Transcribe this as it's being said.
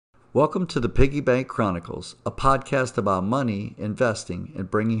Welcome to the Piggy Bank Chronicles, a podcast about money, investing,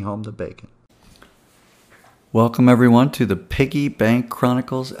 and bringing home the bacon. Welcome everyone to the Piggy Bank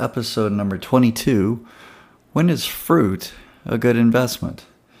Chronicles episode number 22. When is fruit a good investment?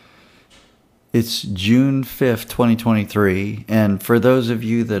 It's June 5th, 2023, and for those of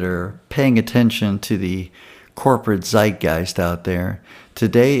you that are paying attention to the corporate zeitgeist out there,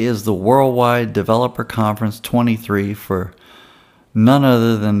 today is the Worldwide Developer Conference 23 for none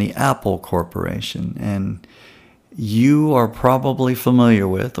other than the Apple Corporation. And you are probably familiar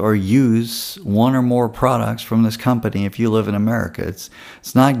with or use one or more products from this company if you live in America. It's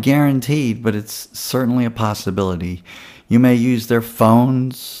not guaranteed, but it's certainly a possibility. You may use their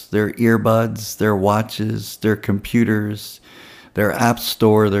phones, their earbuds, their watches, their computers, their app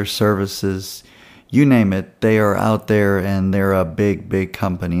store, their services. You name it, they are out there and they're a big, big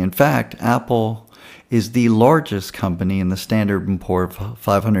company. In fact, Apple is the largest company in the Standard & Poor's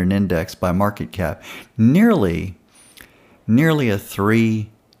 500 index by market cap. Nearly a $3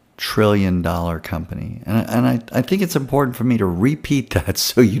 trillion company. And I think it's important for me to repeat that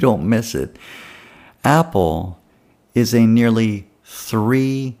so you don't miss it. Apple is a nearly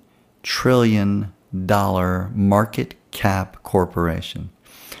 $3 trillion market cap corporation.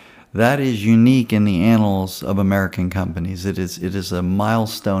 That is unique in the annals of American companies. It is a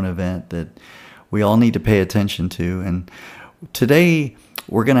milestone event that we all need to pay attention to. And today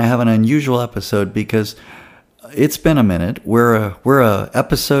we're going to have an unusual episode because it's been a minute. We're a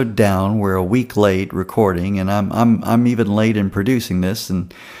episode down. We're a week late recording, and I'm even late in producing this,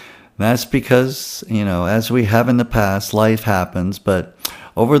 and that's because, you know, as we have in the past, life happens. But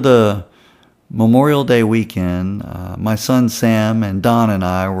over the Memorial Day weekend, my son Sam and Don and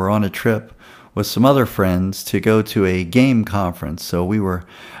I were on a trip with some other friends to go to a game conference. So we were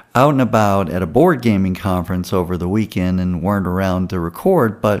out and about at a board gaming conference over the weekend and weren't around to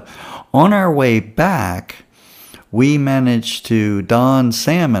record. But on our way back, Don,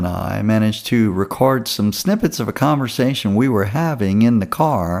 Sam, and I managed to record some snippets of a conversation we were having in the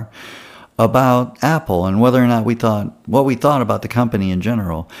car about Apple and what we thought about the company in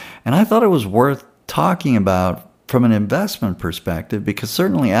general. And I thought it was worth talking about from an investment perspective, because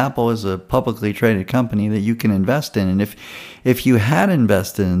certainly Apple is a publicly traded company that you can invest in. And if you had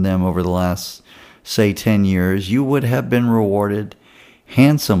invested in them over the last, say, 10 years, you would have been rewarded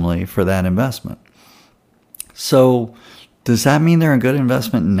handsomely for that investment. So does that mean they're a good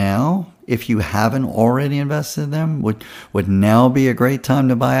investment now? If you haven't already invested in them, would now be a great time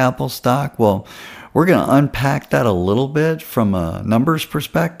to buy Apple stock? Well, we're going to unpack that a little bit from a numbers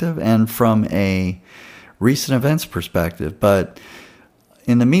perspective and from a recent events perspective. But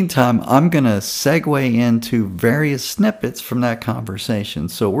in the meantime, I'm going to segue into various snippets from that conversation.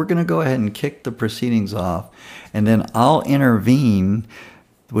 So we're going to go ahead and kick the proceedings off, and then I'll intervene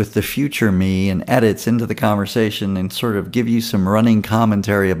with the future me and edits into the conversation and sort of give you some running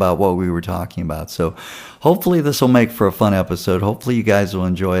commentary about what we were talking about. So hopefully this will make for a fun episode. Hopefully you guys will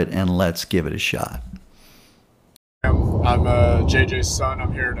enjoy it, and let's give it a shot. I'm JJ's son.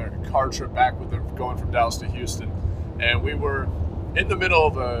 I'm here in a car trip back with them going from Dallas to Houston. And we were in the middle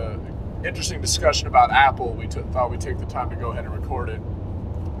of an interesting discussion about Apple. We thought we'd take the time to go ahead and record it,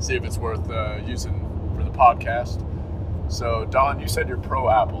 see if it's worth using for the podcast. So, Don, you said you're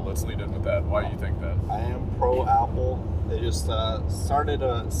pro-Apple. Let's lead in with that. Why do you think that? I am pro-Apple. They just started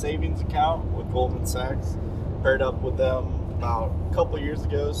a savings account with Goldman Sachs. Paired up with them about a couple years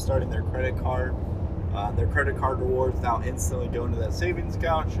ago, starting their credit card. Their credit card rewards now instantly go into that savings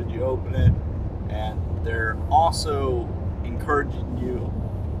account should you open it. And they're also encouraging you,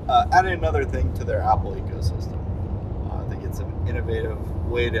 adding another thing to their Apple ecosystem. I think it's an innovative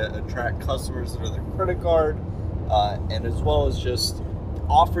way to attract customers to their credit card. And as well as just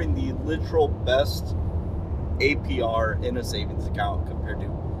offering the literal best APR in a savings account compared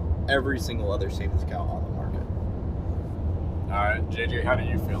to every single other savings account on the market. All right, JJ, how do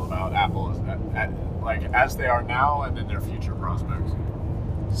you feel about Apple as they are now and then their future prospects?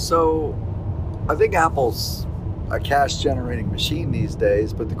 So I think Apple's a cash-generating machine these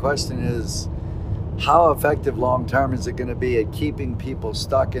days, but the question is, how effective long-term is it going to be at keeping people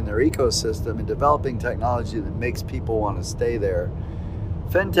stuck in their ecosystem and developing technology that makes people want to stay there?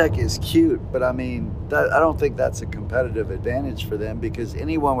 Fintech is cute, but I mean, I don't think that's a competitive advantage for them, because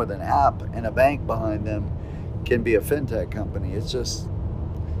anyone with an app and a bank behind them can be a fintech company. It's just,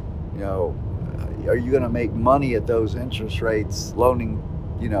 you know, are you going to make money at those interest rates loaning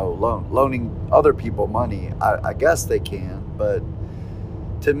other people money? I guess they can, but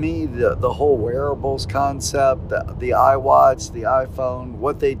to me, the whole wearables concept, the iWatch, the iPhone,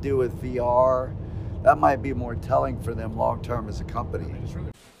 what they do with VR, that might be more telling for them long term as a company.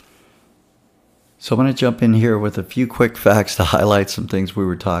 So I'm going to jump in here with a few quick facts to highlight some things we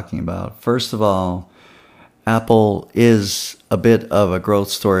were talking about. First of all, Apple is a bit of a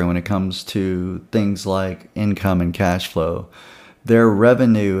growth story when it comes to things like income and cash flow. Their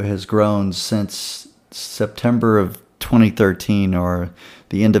revenue has grown since September of 2013, or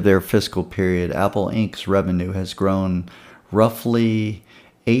the end of their fiscal period. Apple Inc.'s revenue has grown roughly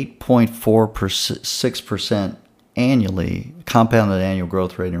 8.46% annually, compounded annual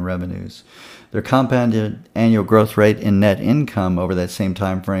growth rate in revenues. Their compounded annual growth rate in net income over that same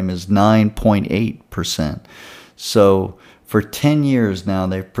time frame is 9.8%. So for 10 years now,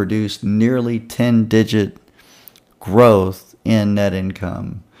 they've produced nearly 10-digit growth in net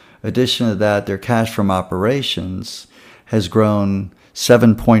income. Addition to that, their cash from operations has grown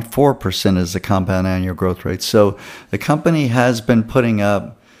 7.4% as the compound annual growth rate. So the company has been putting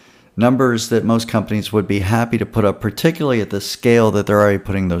up numbers that most companies would be happy to put up, particularly at the scale that they're already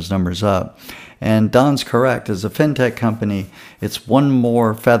putting those numbers up. And Don's correct. As a fintech company, it's one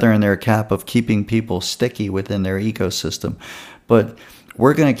more feather in their cap of keeping people sticky within their ecosystem. But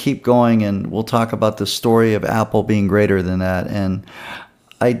we're going to keep going, and we'll talk about the story of Apple being greater than that. And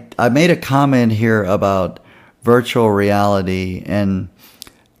I made a comment here about virtual reality, and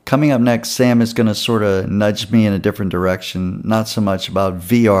coming up next, Sam is going to sort of nudge me in a different direction, not so much about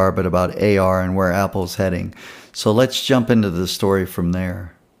VR, but about AR and where Apple's heading. So let's jump into the story from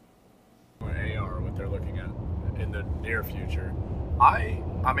there. AR, what they're looking at in the near future. I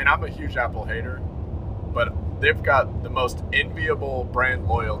mean, I'm a huge Apple hater, but they've got the most enviable brand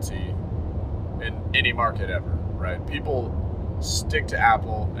loyalty in any market ever, right? People stick to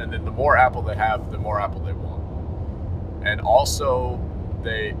Apple, and then the more Apple they have, the more Apple they want. And also,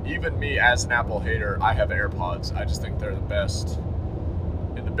 even me as an Apple hater, I have AirPods. I just think they're the best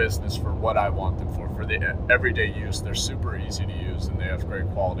in the business for what I want them for. For the everyday use, they're super easy to use, and they have great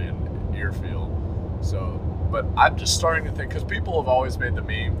quality and ear feel. So, but I'm just starting to think, because people have always made the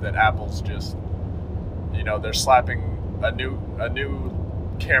meme that Apple's just, they're slapping a new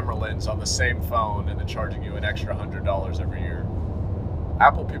camera lens on the same phone and then charging you an extra $100 every year.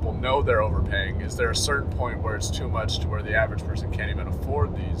 Apple people know they're overpaying. Is there a certain point where it's too much to where the average person can't even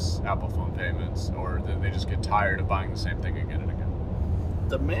afford these Apple phone payments, or then they just get tired of buying the same thing again and again?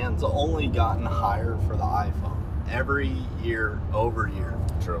 Demand's only gotten higher for the iPhone every year over year.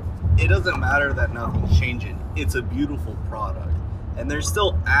 True. It doesn't matter that nothing's changing. It's a beautiful product, and they're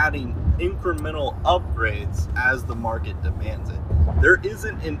still adding incremental upgrades as the market demands it. There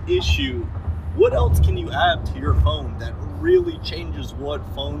isn't an issue. What else can you add to your phone that really changes what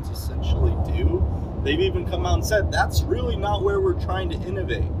phones essentially do? They've even come out and said that's really not where we're trying to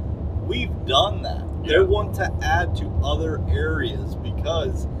innovate. We've done that. Yeah. They want to add to other areas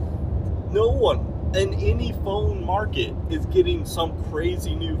because no one in any phone market is getting some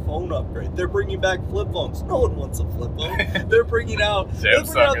crazy new phone upgrade. They're bringing back flip phones. No one wants a flip phone. They're bringing out these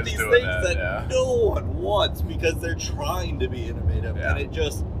things that no one wants because they're trying to be innovative, and it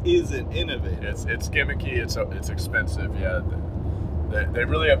just isn't innovative. It's gimmicky. It's expensive. Yeah, they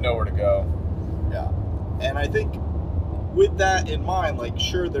really have nowhere to go. Yeah, and I think with that in mind,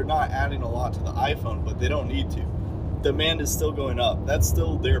 sure, they're not adding a lot to the iPhone, but they don't need to. Demand is still going up. That's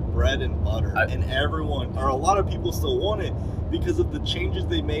still their bread and butter, and everyone, or a lot of people, still want it because of the changes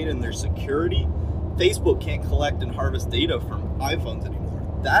they made in their security. Facebook can't collect and harvest data from iPhones anymore.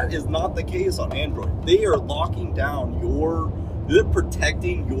 That is not the case on Android. They are locking down they're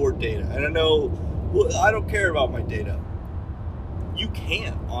protecting your data. And I know, I don't care about my data. You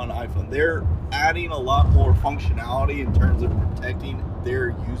can't on iPhone. They're adding a lot more functionality in terms of protecting their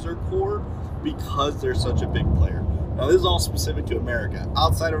user core because they're such a big player. Now, this is all specific to America.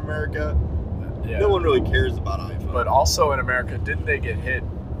 Outside of America, no one really cares about iPhone. But also in America, didn't they get hit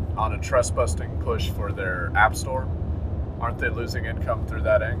on a trust-busting push for their App Store? Aren't they losing income through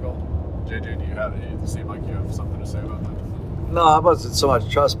that angle? JJ, you seem like you have something to say about that. No, it wasn't so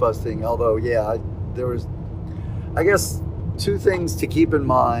much trust busting, although, there was, I guess, two things to keep in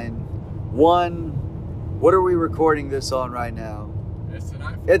mind. One, what are we recording this on right now?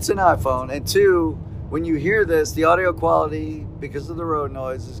 It's an iPhone. And two, when you hear this, the audio quality, because of the road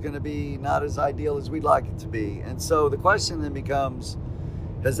noise, is going to be not as ideal as we'd like it to be. And so the question then becomes,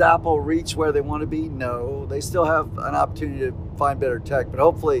 has Apple reached where they want to be? No. They still have an opportunity to find better tech, but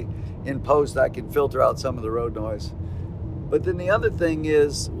hopefully in post I can filter out some of the road noise. But then the other thing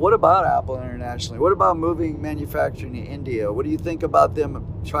is, what about Apple internationally? What about moving manufacturing to India? What do you think about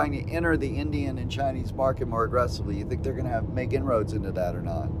them trying to enter the Indian and Chinese market more aggressively? You think they're going to make inroads into that or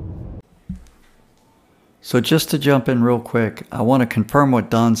not? So just to jump in real quick, I want to confirm what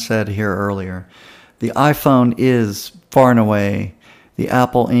Don said here earlier. The iPhone is far and away the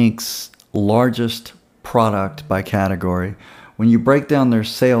Apple Inc.'s largest product by category. When you break down their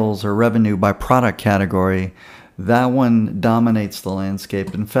sales or revenue by product category, that one dominates the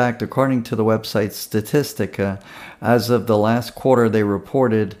landscape. In fact, according to the website Statistica, as of the last quarter they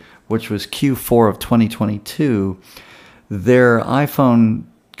reported, which was Q4 of 2022, their iPhone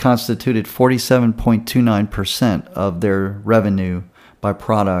constituted 47.29% of their revenue by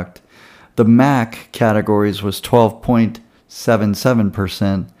product. The Mac categories was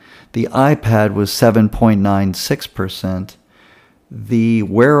 12.77%. The iPad was 7.96%. The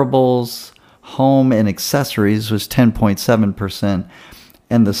wearables, home, and accessories was 10.7%.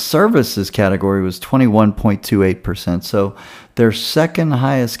 And the services category was 21.28%. So their second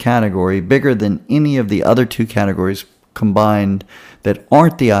highest category, bigger than any of the other two categories combined that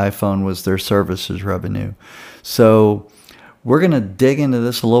aren't the iPhone, was their services revenue. So we're going to dig into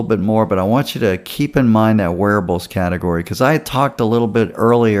this a little bit more, but I want you to keep in mind that wearables category, because I talked a little bit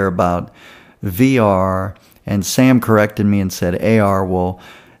earlier about VR, and Sam corrected me and said AR. Well,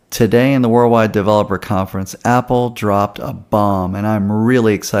 today in the Worldwide Developer Conference, Apple dropped a bomb, and I'm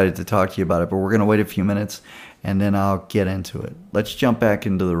really excited to talk to you about it, but we're going to wait a few minutes, and then I'll get into it. Let's jump back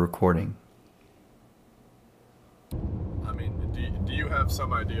into the recording. I mean, do you have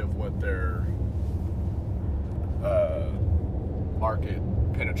some idea of what their market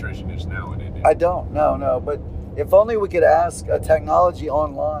penetration is now in India? I don't, no, but if only we could ask a technology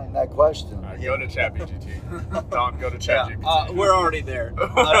online that question. All right, go to ChatGPT. Don, go to ChatGPT. We're already there.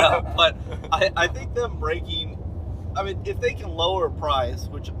 But I think them breaking, I mean, if they can lower price,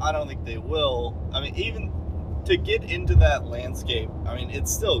 which I don't think they will, I mean, even to get into that landscape, I mean,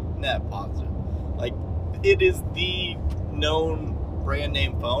 it's still net positive. Like, it is the known brand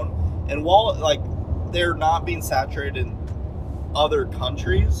name phone. And while, like, they're not being saturated in other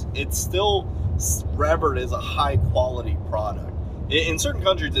countries, it's still revered as a high quality product. In certain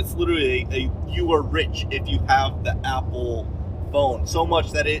countries, it's literally you are rich if you have the Apple phone, so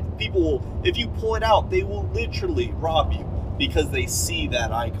much that people will, if you pull it out, they will literally rob you because they see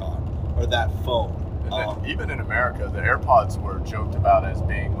that icon or that phone. Even in America, the AirPods were joked about as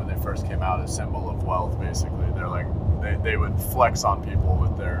being, when they first came out, a symbol of wealth. Basically, they're like they would flex on people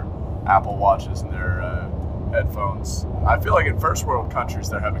with their Apple Watches and their headphones. I feel like in first world countries,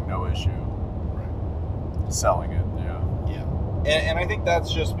 they're having no issue selling it. Yeah. And I think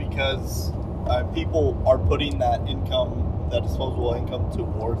that's just because people are putting that income, that disposable income,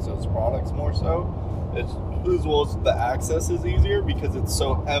 towards those products more so. It's as well as the access is easier because it's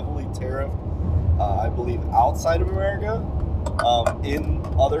so heavily tariffed, I believe, outside of America, in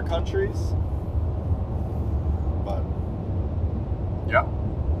other countries. But yeah,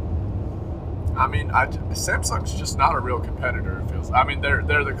 I mean, Samsung's just not a real competitor. It feels. I mean, they're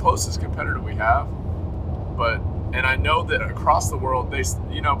the closest competitor we have. But, and I know that across the world,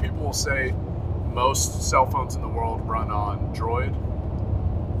 people will say most cell phones in the world run on Droid,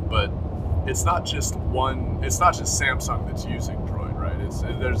 but it's not just Samsung that's using Droid, right?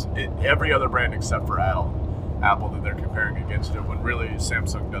 There's every other brand except for Apple that they're comparing against it, when really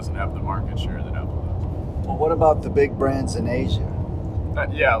Samsung doesn't have the market share that Apple does. Well, what about the big brands in Asia?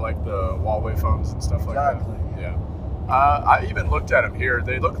 Yeah, like the Huawei phones and stuff like that. Yeah. I even looked at them here.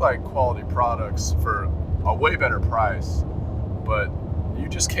 They look like quality products for a way better price, but you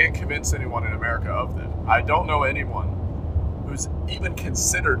just can't convince anyone in America of that. I don't know anyone who's even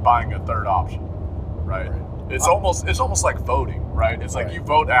considered buying a third option, right? It's almost like voting, right? It's like you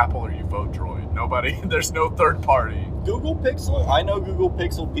vote Apple or you vote Droid. There's no third party. Google Pixel, I know Google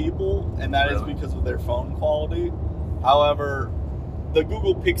Pixel people, and that is because of their phone quality. However, the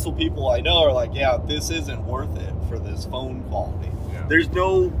Google Pixel people I know are like, yeah, this isn't worth it for this phone quality. Yeah. There's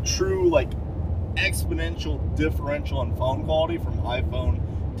no true, like, exponential differential in phone quality from iPhone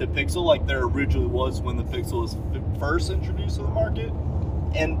to Pixel like there originally was when the Pixel was first introduced to the market.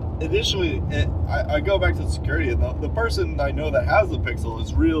 And additionally, I go back to the security, and the person I know that has the Pixel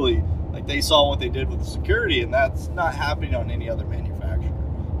is really, like, they saw what they did with the security, and that's not happening on any other manufacturer.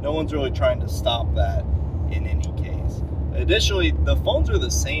 No one's really trying to stop that in any case. Additionally, the phones are the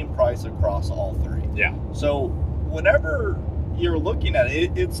same price across all three. Yeah. So whenever you're looking at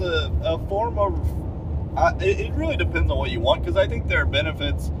it, it's a form of, it really depends on what you want, because I think there are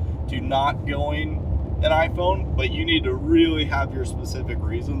benefits to not going an iPhone, but you need to really have your specific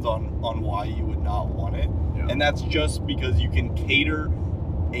reasons on why you would not want it. Yeah. And that's just because you can cater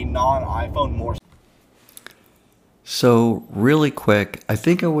a non-iPhone more. So really quick, I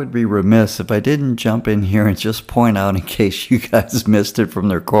think I would be remiss if I didn't jump in here and just point out, in case you guys missed it from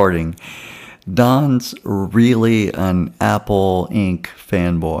the recording, Don's really an Apple Inc.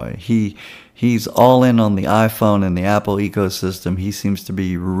 fanboy. He he's all in on the iPhone and the Apple ecosystem. He seems to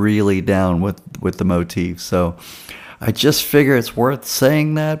be really down with the motif. So I just figure it's worth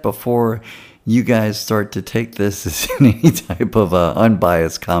saying that before you guys start to take this as any type of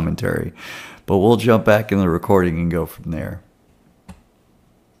unbiased commentary. But we'll jump back in the recording and go from there.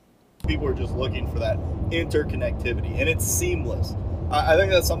 People are just looking for that interconnectivity, and it's seamless. I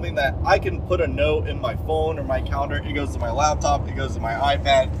think that's something that I can put a note in my phone or my calendar. It goes to my laptop, it goes to my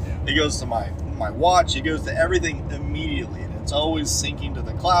iPad, it goes to my watch, it goes to everything immediately, and it's always syncing to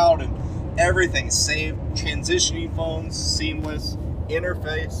the cloud, and everything's saved. Transitioning phones, seamless.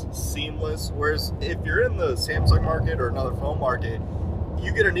 Interface, seamless. Whereas if you're in the Samsung market or another phone market,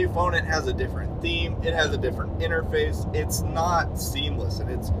 you get a new phone, it has a different theme, it has a different interface. It's not seamless, and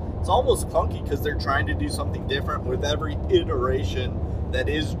it's almost clunky because they're trying to do something different with every iteration that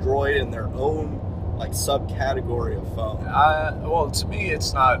is Droid in their own like subcategory of phone. Well, to me,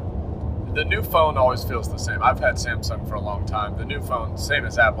 it's not. The new phone always feels the same. I've had Samsung for a long time. The new phone, same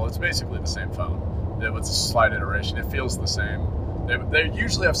as Apple, it's basically the same phone. With a slight iteration, it feels the same. They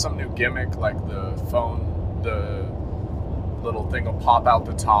usually have some new gimmick, like the phone, the little thing will pop out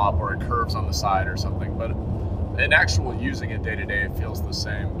the top or it curves on the side or something. But in actual using it day to day, it feels the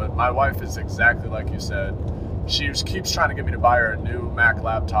same. But my wife is exactly like you said. She keeps trying to get me to buy her a new Mac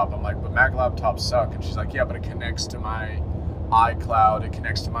laptop. I'm like, but Mac laptops suck. And she's like, yeah, but it connects to my iCloud, it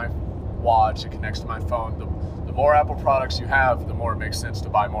connects to my watch, it connects to my phone. The more Apple products you have, the more it makes sense to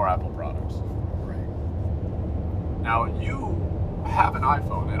buy more Apple products. Right. Now, you have an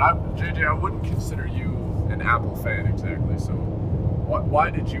iPhone, and JJ, I wouldn't consider you an Apple fan exactly. So why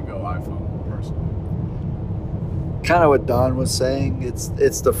did you go iPhone personally? Kind of what Don was saying.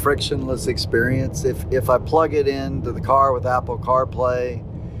 It's the frictionless experience. If I plug it into the car with Apple CarPlay,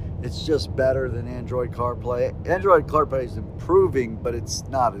 it's just better than Android CarPlay. Android CarPlay is improving, but it's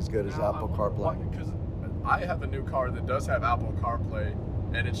not as good as Apple CarPlay. Because I have a new car that does have Apple CarPlay,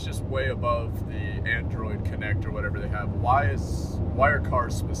 and it's just way above the Android Connect or whatever they have. Why are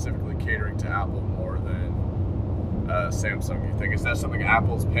cars specifically catering to Apple more than Samsung, you think? Is that something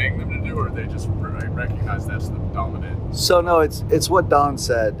Apple's paying them to do, or they just recognize that's the dominant? So no, it's what Don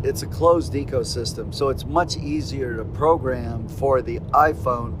said. It's a closed ecosystem, so it's much easier to program for the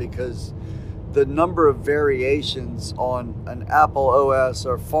iPhone because the number of variations on an Apple OS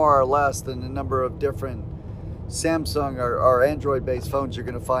are far less than the number of different Samsung or Android-based phones you're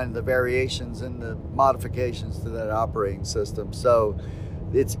going to find the variations and the modifications to that operating system. So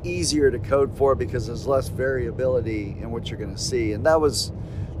it's easier to code for because there's less variability in what you're going to see. And that's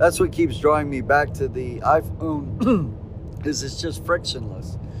what keeps drawing me back to the iPhone is it's just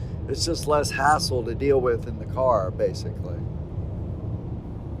frictionless. It's just less hassle to deal with in the car, basically.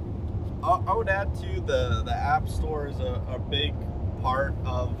 I would add to the App Store is a big part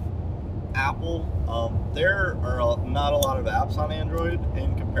of Apple. There are not a lot of apps on Android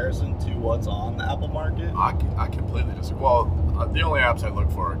in comparison to what's on the Apple market. I completely disagree. Well, the only apps I look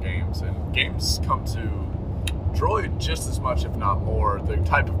for are games, and games come to Droid just as much, if not more. The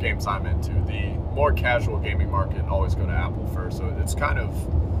type of games I'm into, the more casual gaming market, always go to Apple first. So it's kind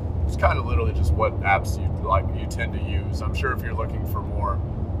of literally just what apps you tend to use. I'm sure if you're looking for more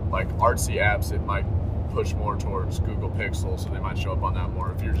like artsy apps, it might push more towards Google Pixel, so they might show up on that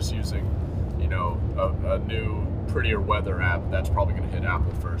more. If you're just using, a new prettier weather app, that's probably going to hit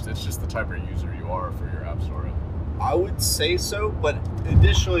Apple first. It's just the type of user you are for your app store. I would say so, but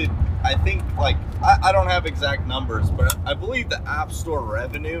additionally, I think I don't have exact numbers, but I believe the App Store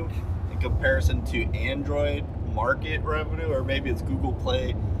revenue in comparison to Android market revenue, or maybe it's Google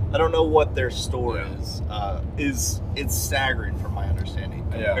Play, I don't know what their store is. It's staggering from my understanding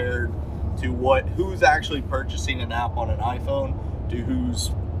compared to who's actually purchasing an app on an iPhone to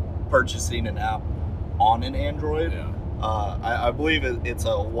who's purchasing an app on an Android. I believe it's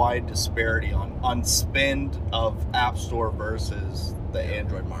a wide disparity on spend of App Store versus the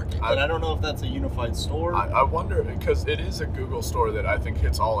Android market. But I don't know if that's a unified store. I wonder, because it is a Google store that I think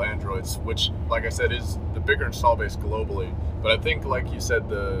hits all Androids, which, like I said, is the bigger install base globally. But I think, like you said,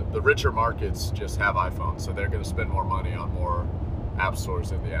 the richer markets just have iPhones, so they're going to spend more money on more app stores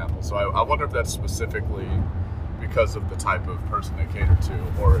than the Apple. So I wonder if that's specifically because of the type of person they cater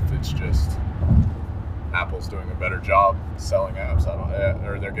to, or if it's just Apple's doing a better job selling apps.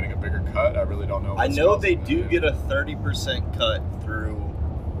 Or they're getting a bigger cut. I really don't know. I know they do get a 30% cut through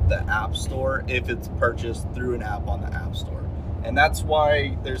the App Store if it's purchased through an app on the App Store. And that's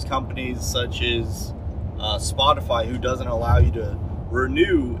why there's companies such as Spotify who doesn't allow you to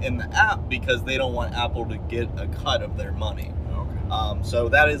renew in the app because they don't want Apple to get a cut of their money. Okay. So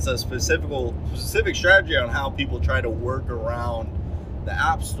that is a specific strategy on how people try to work around the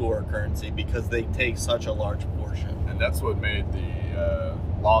App Store currency because they take such a large portion. And that's what made the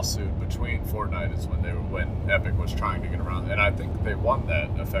lawsuit between Fortnite is when Epic was trying to get around it. And I think they won that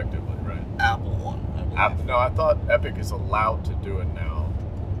effectively, right? Apple won, I believe. No, I thought Epic is allowed to do it now.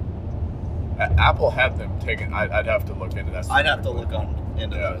 Apple had them taken. I'd have to look into that. I'd have to look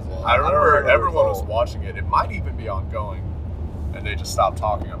into that as well. I remember everyone was watching it. It might even be ongoing, and they just stopped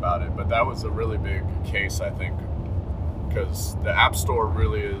talking about it. But that was a really big case, I think, because the App Store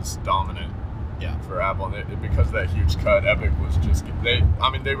really is dominant. Yeah. For Apple, and because of that huge cut, Epic was just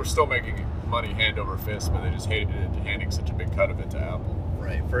they were still making money hand over fist, but they just hated it handing such a big cut of it to Apple.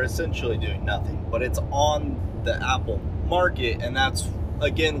 Right, for essentially doing nothing. But it's on the Apple market, and that's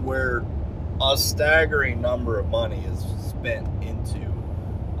again where a staggering number of money is spent into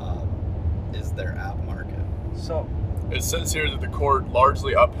is their app market. So it says here that the court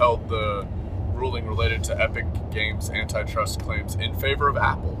largely upheld the ruling related to Epic Games' antitrust claims in favor of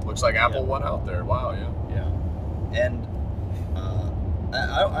Apple. Looks like Apple won out there. Wow, yeah. And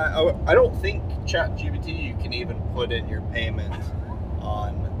I don't think ChatGPT you can even put in your payment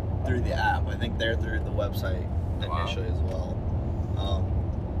through the app. I think they're through the website initially as well.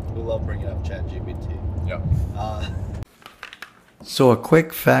 We love bringing up ChatGPT. Yep. So a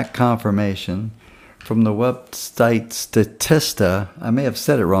quick fact confirmation from the website Statista. I may have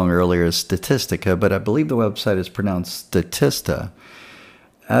said it wrong earlier, Statistica, but I believe the website is pronounced Statista.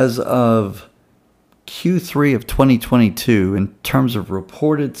 As of Q3 of 2022, in terms of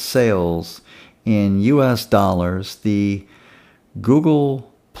reported sales in US dollars, the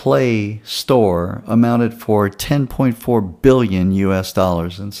Google Play Store amounted for 10.4 billion US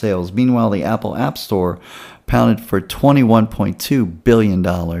dollars in sales. Meanwhile, the Apple App Store accounted for 21.2 billion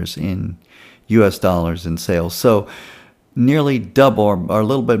dollars in US dollars in sales. So nearly double, or a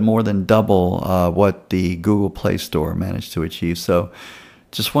little bit more than double, what the Google Play Store managed to achieve. So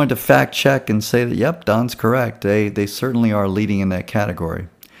just wanted to fact check and say that, yep, Don's correct. They certainly are leading in that category.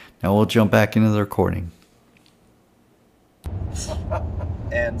 Now we'll jump back into the recording.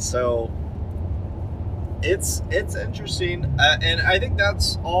 And so it's interesting, and I think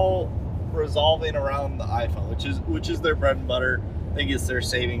that's all resolving around the iPhone, which is their bread and butter. I think it's their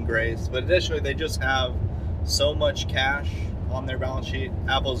saving grace. But additionally, they just have so much cash on their balance sheet.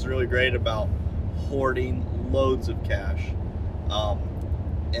 Apple's really great about hoarding loads of cash,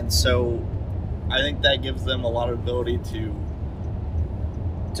 and so I think that gives them a lot of ability to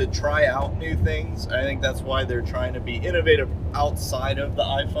try out new things. I think that's why they're trying to be innovative outside of the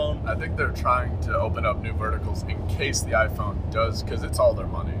iPhone. I think they're trying to open up new verticals in case the iPhone does, because it's all their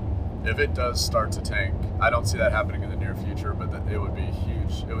money. If it does start to tank, I don't see that happening in the near future, but it would be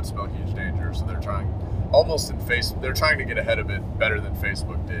huge. It would spell huge danger. So they're trying, they're trying to get ahead of it better than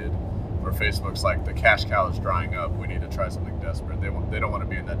Facebook did. Where Facebook's like, the cash cow is drying up. We need to try something desperate. They don't want to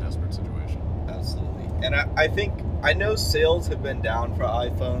be in that desperate situation. Absolutely. And I know sales have been down for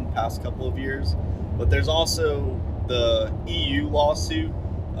iPhone past couple of years, but there's also the EU lawsuit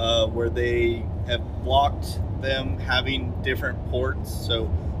where they have blocked them having different ports.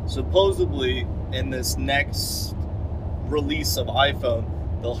 So supposedly in this next release of iPhone,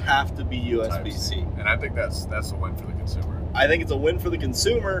 they'll have to be USB-C. And I think that's a win for the consumer. I think it's a win for the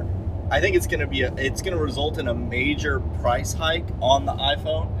consumer. I think it's going to result in a major price hike on the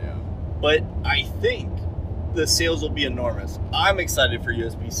iPhone. Yeah. But I think the sales will be enormous. I'm excited for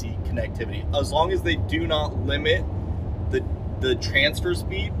USB-C connectivity, as long as they do not limit the transfer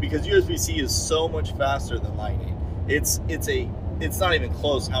speed, because USB-C is so much faster than Lightning. It's not even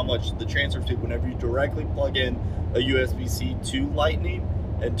close how much the transfer speed whenever you directly plug in a USB-C to Lightning,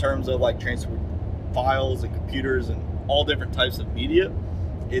 in terms of like transfer files and computers and all different types of media.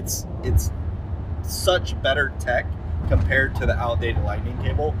 It's such better tech compared to the outdated Lightning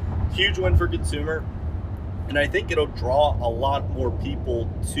cable. Huge win for consumer, and I think it'll draw a lot more people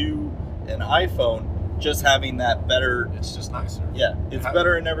to an iPhone just having that better. It's just nicer. Yeah, it's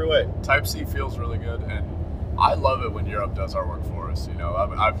better in every way. Type-C feels really good, and I love it when Europe does our work for us. You know,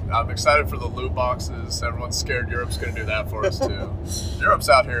 I'm excited for the loot boxes. Everyone's scared Europe's going to do that for us too. Europe's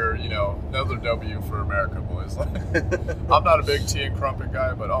out here, you know, another W for America, boys. I'm not a big tea and crumpet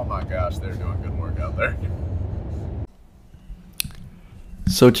guy, but oh my gosh, they're doing good work out there.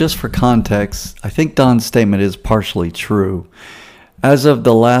 So just for context, I think Don's statement is partially true. As of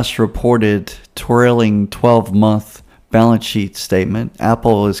the last reported trailing 12-month balance sheet statement,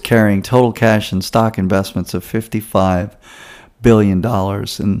 Apple is carrying total cash and stock investments of $55 billion.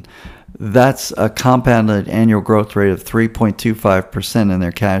 And that's a compounded annual growth rate of 3.25% in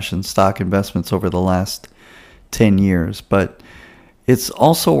their cash and stock investments over the last 10 years. But It's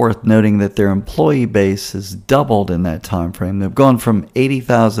also worth noting that their employee base has doubled in that time frame. They've gone from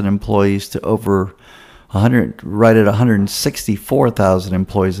 80,000 employees to over 100, right at 164,000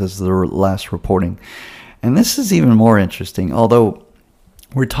 employees as the last reporting. And this is even more interesting. Although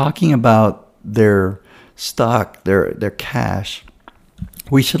we're talking about their stock, their cash,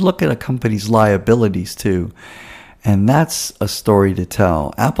 we should look at a company's liabilities too. And that's a story to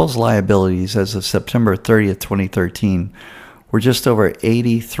tell. Apple's liabilities as of September 30th, 2013 were just over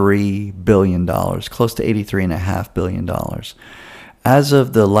 $83 billion, close to $83.5 billion. As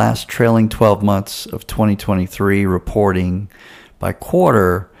of the last trailing 12 months of 2023 reporting by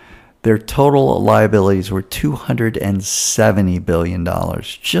quarter, their total liabilities were $270 billion.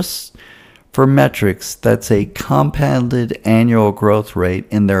 Just for metrics, that's a compounded annual growth rate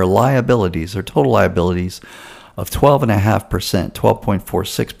in their liabilities, their total liabilities, of 12.5%,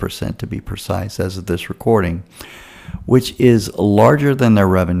 12.46% to be precise as of this recording, which is larger than their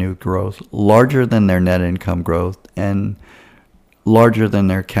revenue growth, larger than their net income growth, and larger than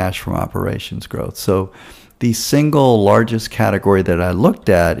their cash from operations growth. So the single largest category that I looked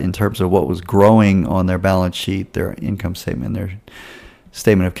at in terms of what was growing on their balance sheet, their income statement, their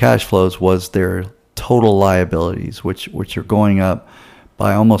statement of cash flows, was their total liabilities, which are going up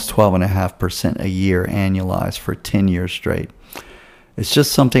by almost 12.5% a year annualized for 10 years straight. It's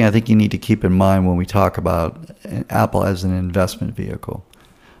just something I think you need to keep in mind when we talk about Apple as an investment vehicle.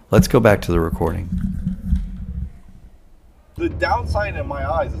 Let's go back to the recording. The downside in my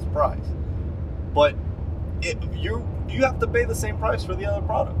eyes is price, but you have to pay the same price for the other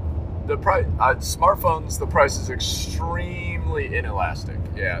product. The price, smartphones, the price is extremely inelastic.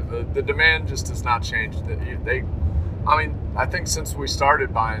 Yeah, the demand just does not change. I think since we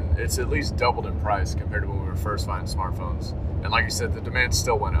started buying, it's at least doubled in price compared to when we were first buying smartphones. And like you said, the demand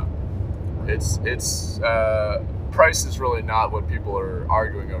still went up. Price is really not what people are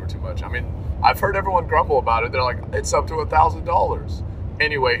arguing over too much. I mean, I've heard everyone grumble about it. They're like, it's up to $1,000.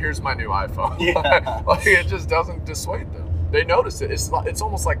 Anyway, here's my new iPhone. Yeah. Like, it just doesn't dissuade them. They notice it. It's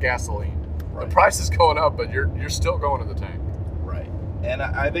almost like gasoline. Right. The price is going up, but you're still going to the tank. Right. And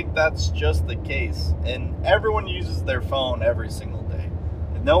I think that's just the case. And everyone uses their phone every single day.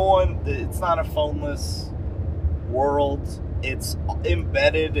 It's not a phoneless world. It's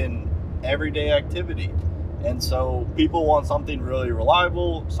embedded in everyday activity. And so people want something really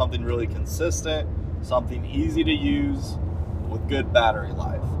reliable, something really consistent, something easy to use with good battery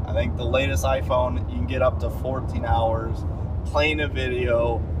life. I think the latest iPhone, you can get up to 14 hours playing a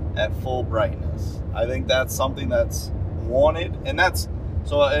video at full brightness. I think that's something that's wanted, and that's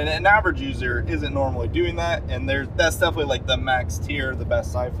so an average user isn't normally doing that, and that's definitely like the max tier, the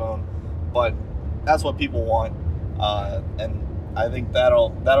best iPhone, but that's what people want, and I think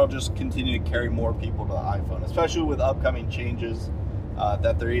that'll just continue to carry more people to the iPhone, especially with upcoming changes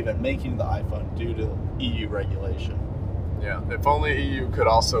that they're even making to the iPhone due to EU regulation. Yeah, if only EU could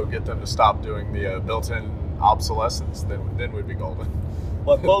also get them to stop doing the built-in obsolescence, then we'd be golden.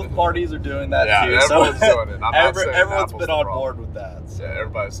 But both parties are doing that too. Everyone's doing it. I'm not saying everyone's Apple's been the on problem. board with that. So. Yeah,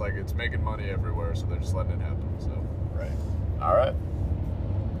 everybody's like, it's making money everywhere, so they're just letting it happen. So right. All right.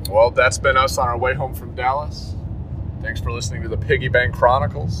 Well, that's been us on our way home from Dallas. Thanks for listening to the Piggy Bank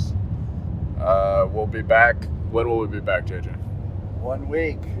Chronicles. We'll be back. When will we be back, JJ? 1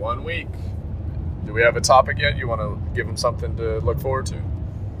 week. 1 week. Do we have a topic yet? You want to give them something to look forward to?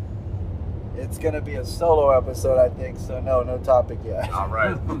 It's going to be a solo episode, I think, so no topic yet. All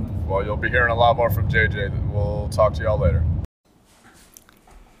right. Well, you'll be hearing a lot more from JJ. We'll talk to y'all later.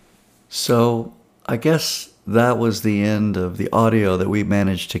 So I guess that was the end of the audio that we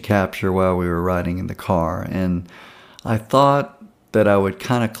managed to capture while we were riding in the car. And I thought that I would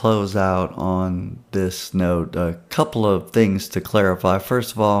kind of close out on this note. A couple of things to clarify.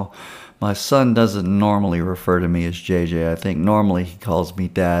 First of all, my son doesn't normally refer to me as JJ. I think normally he calls me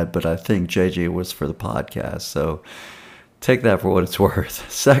Dad, but I think JJ was for the podcast. So take that for what it's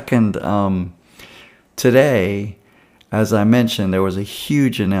worth. Second, today, as I mentioned, there was a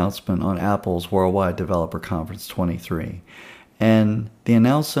huge announcement on Apple's Worldwide Developer Conference 23. And the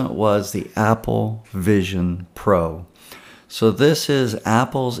announcement was the Apple Vision Pro. So this is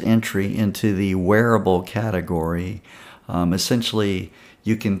Apple's entry into the wearable category. Essentially,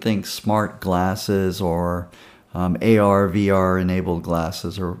 you can think smart glasses or AR, VR enabled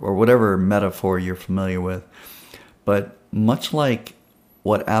glasses or whatever metaphor you're familiar with. But much like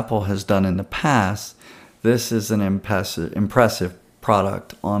what Apple has done in the past, this is an impressive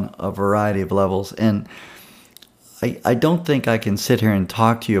product on a variety of levels. And I don't think I can sit here and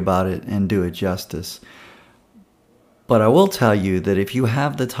talk to you about it and do it justice. But I will tell you that if you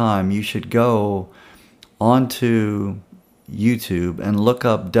have the time, you should go onto YouTube and look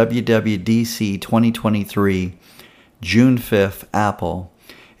up WWDC 2023 June 5th Apple.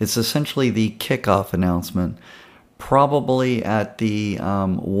 It's essentially the kickoff announcement. Probably at the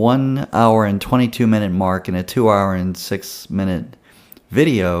 1 hour and 22 minute mark in a 2 hour and 6 minute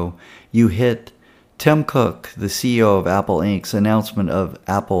video, you hit Tim Cook, the CEO of Apple Inc.'s announcement of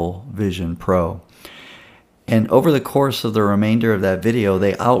Apple Vision Pro. And over the course of the remainder of that video,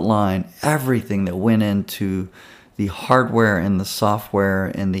 they outline everything that went into the hardware and the software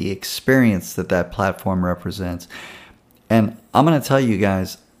and the experience that that platform represents. And I'm going to tell you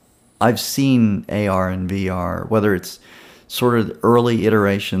guys, I've seen AR and VR, whether it's sort of early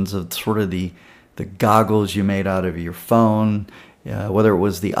iterations of sort of the goggles you made out of your phone, whether it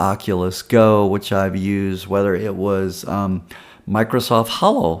was the Oculus Go, which I've used, whether it was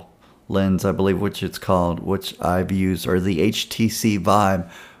Microsoft HoloLens, I believe, which it's called, which I've used, or the HTC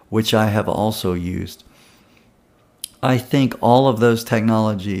Vive, which I have also used. I think all of those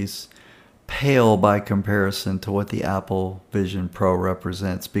technologies pale by comparison to what the Apple Vision Pro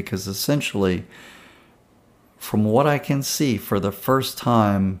represents, because essentially, from what I can see, for the first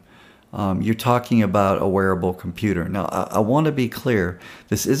time, you're talking about a wearable computer. Now, I want to be clear,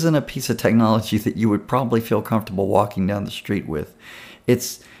 this isn't a piece of technology that you would probably feel comfortable walking down the street with.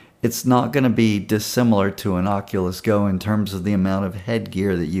 It's not going to be dissimilar to an Oculus Go in terms of the amount of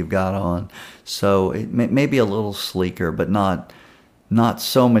headgear that you've got on. So it may be a little sleeker, but not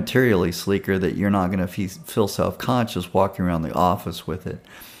so materially sleeker that you're not going to feel self-conscious walking around the office with it.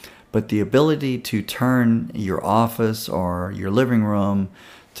 But the ability to turn your office or your living room,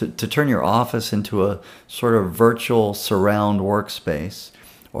 to turn your office into a sort of virtual surround workspace,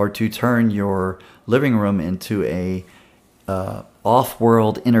 or to turn your living room into a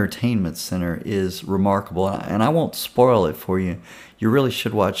off-world entertainment center is remarkable. And I won't spoil it for you. You really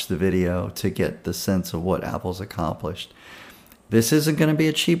should watch the video to get the sense of what Apple's accomplished. This isn't going to be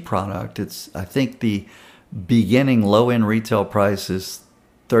a cheap product. I think the beginning low-end retail price is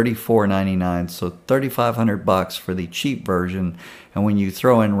 $34.99, so $3,500 for the cheap version. And when you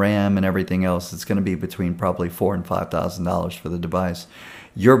throw in RAM and everything else, it's going to be between probably $4,000 and $5,000 for the device.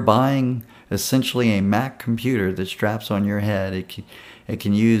 You're buying essentially a Mac computer that straps on your head. It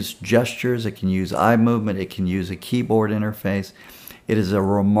can use gestures, it can use eye movement, it can use a keyboard interface. It is a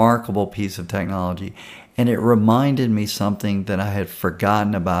remarkable piece of technology. And it reminded me something that I had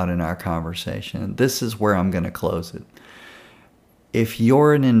forgotten about in our conversation. This is where I'm going to close it. If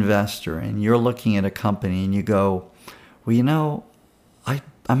you're an investor and you're looking at a company and you go, well, you know,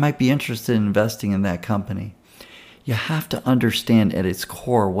 I might be interested in investing in that company, you have to understand at its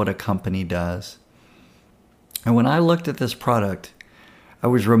core what a company does. And when I looked at this product, I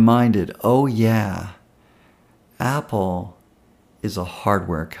was reminded, oh yeah, Apple is a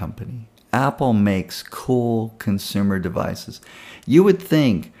hardware company. Apple makes cool consumer devices. You would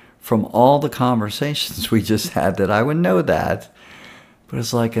think from all the conversations we just had that I would know that, but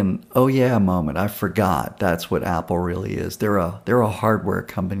it's like an oh yeah moment. I forgot that's what Apple really is. They're a hardware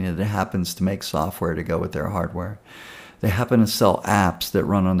company that happens to make software to go with their hardware. They happen to sell apps that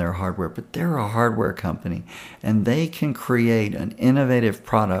run on their hardware, but they're a hardware company, and they can create an innovative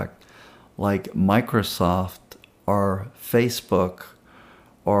product like Microsoft or Facebook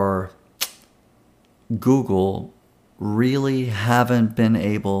or Google really haven't been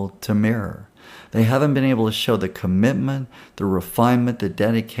able to mirror. They haven't been able to show the commitment, the refinement, the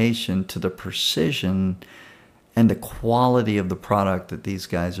dedication to the precision and the quality of the product that these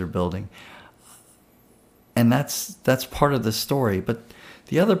guys are building. And that's part of the story. But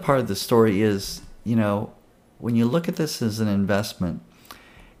the other part of the story is, you know, when you look at this as an investment,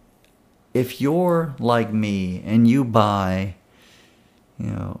 if you're like me and you buy, you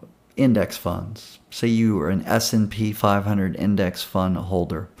know, index funds, say you are an S&P 500 index fund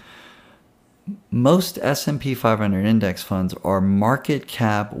holder, most S&P 500 index funds are market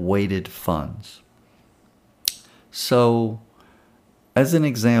cap weighted funds. So, as an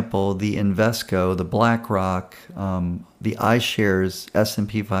example, the Invesco, the BlackRock, the iShares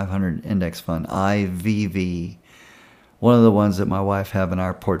S&P 500 index fund, IVV, one of the ones that my wife have in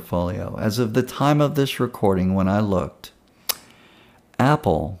our portfolio. As of the time of this recording, when I looked,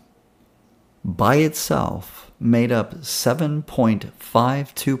 Apple by itself made up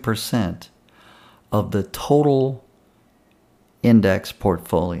 7.52% of the total index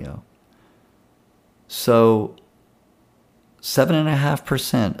portfolio. So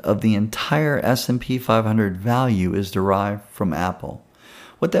 7.5% of the entire S&P 500 value is derived from Apple.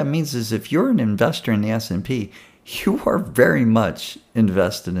 What that means is if you're an investor in the S&P, you are very much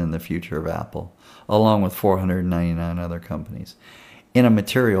invested in the future of Apple, along with 499 other companies, in a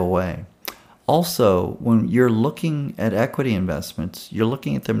material way. also, when you're looking at equity investments, you're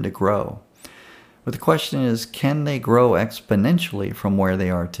looking at them to grow. But the question is, can they grow exponentially from where they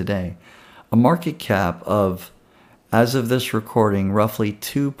are today? A market cap of, as of this recording, roughly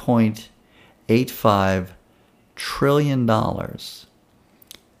 $2.85 trillion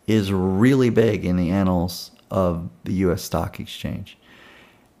is really big in the annals of the U.S. stock exchange.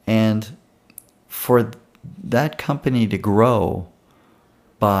 And for that company to grow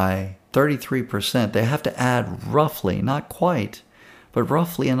by 33%, they have to add roughly, not quite, but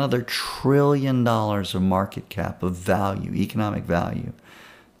roughly another $1 trillion of market cap, of value, economic value,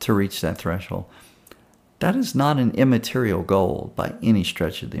 to reach that threshold. That is not an immaterial goal by any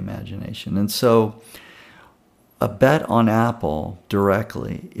stretch of the imagination. And so a bet on Apple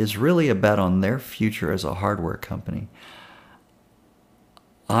directly is really a bet on their future as a hardware company.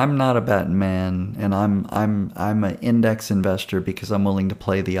 I'm not a betting man, and I'm an index investor because I'm willing to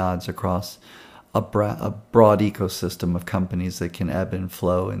play the odds across a broad ecosystem of companies that can ebb and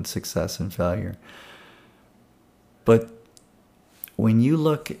flow in success and failure. But when you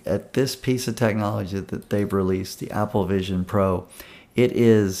look at this piece of technology that they've released, the Apple Vision Pro,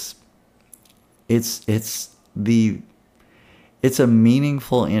 it's a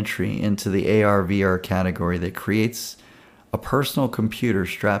meaningful entry into the AR/VR category that creates a personal computer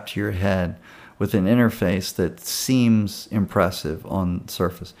strapped to your head with an interface that seems impressive on the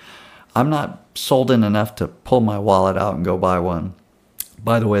surface. I'm not sold in enough to pull my wallet out and go buy one.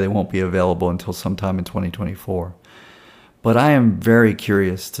 By the way, they won't be available until sometime in 2024. But I am very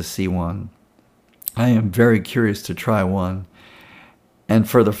curious to see one. I am very curious to try one. And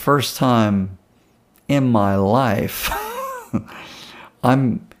for the first time in my life,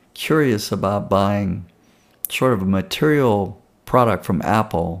 I'm curious about buying sort of a material product from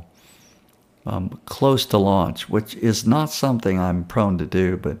Apple close to launch, which is not something I'm prone to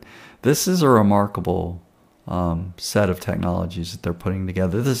do, but this is a remarkable set of technologies that they're putting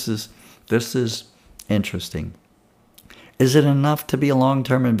together. This is interesting. Is it enough to be a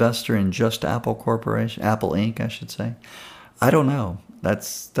long-term investor in just Apple Corporation, Apple Inc., I should say? I don't know.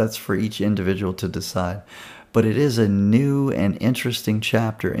 That's for each individual to decide. But it is a new and interesting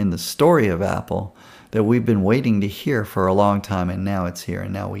chapter in the story of Apple that we've been waiting to hear for a long time, and now it's here,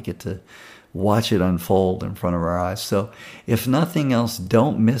 and now we get to watch it unfold in front of our eyes. So if nothing else,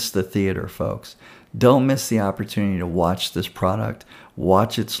 don't miss the theater, folks. Don't miss the opportunity to watch this product,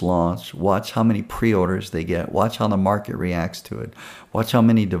 watch its launch, watch how many pre-orders they get, watch how the market reacts to it, watch how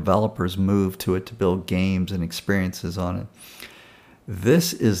many developers move to it to build games and experiences on it.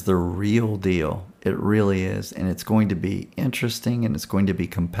 This is the real deal. It really is. And it's going to be interesting, and it's going to be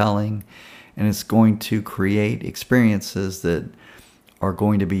compelling, and it's going to create experiences that are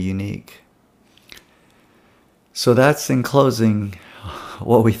going to be unique. So that's, in closing,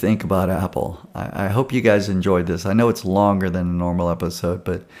 what we think about Apple. I hope you guys enjoyed this. I know it's longer than a normal episode,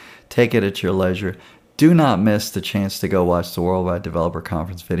 but take it at your leisure. Do not miss the chance to go watch the Worldwide Developer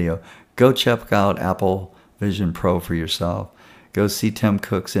Conference video. Go check out Apple Vision Pro for yourself. Go see Tim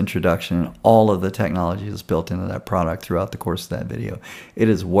Cook's introduction and all of the technology that's built into that product throughout the course of that video. It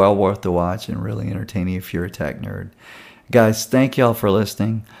is well worth the watch and really entertaining if you're a tech nerd. Guys, thank y'all for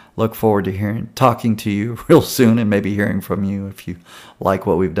listening. Look forward to talking to you real soon, and maybe hearing from you if you like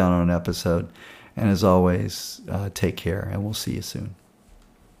what we've done on an episode. And as always, take care, and we'll see you soon.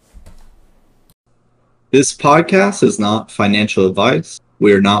 This podcast is not financial advice.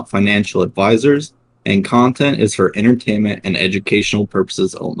 We are not financial advisors, and content is for entertainment and educational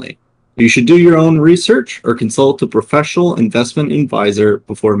purposes only. You should do your own research or consult a professional investment advisor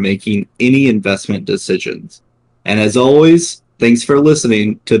before making any investment decisions. And as always, thanks for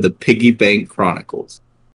listening to the Piggy Bank Chronicles.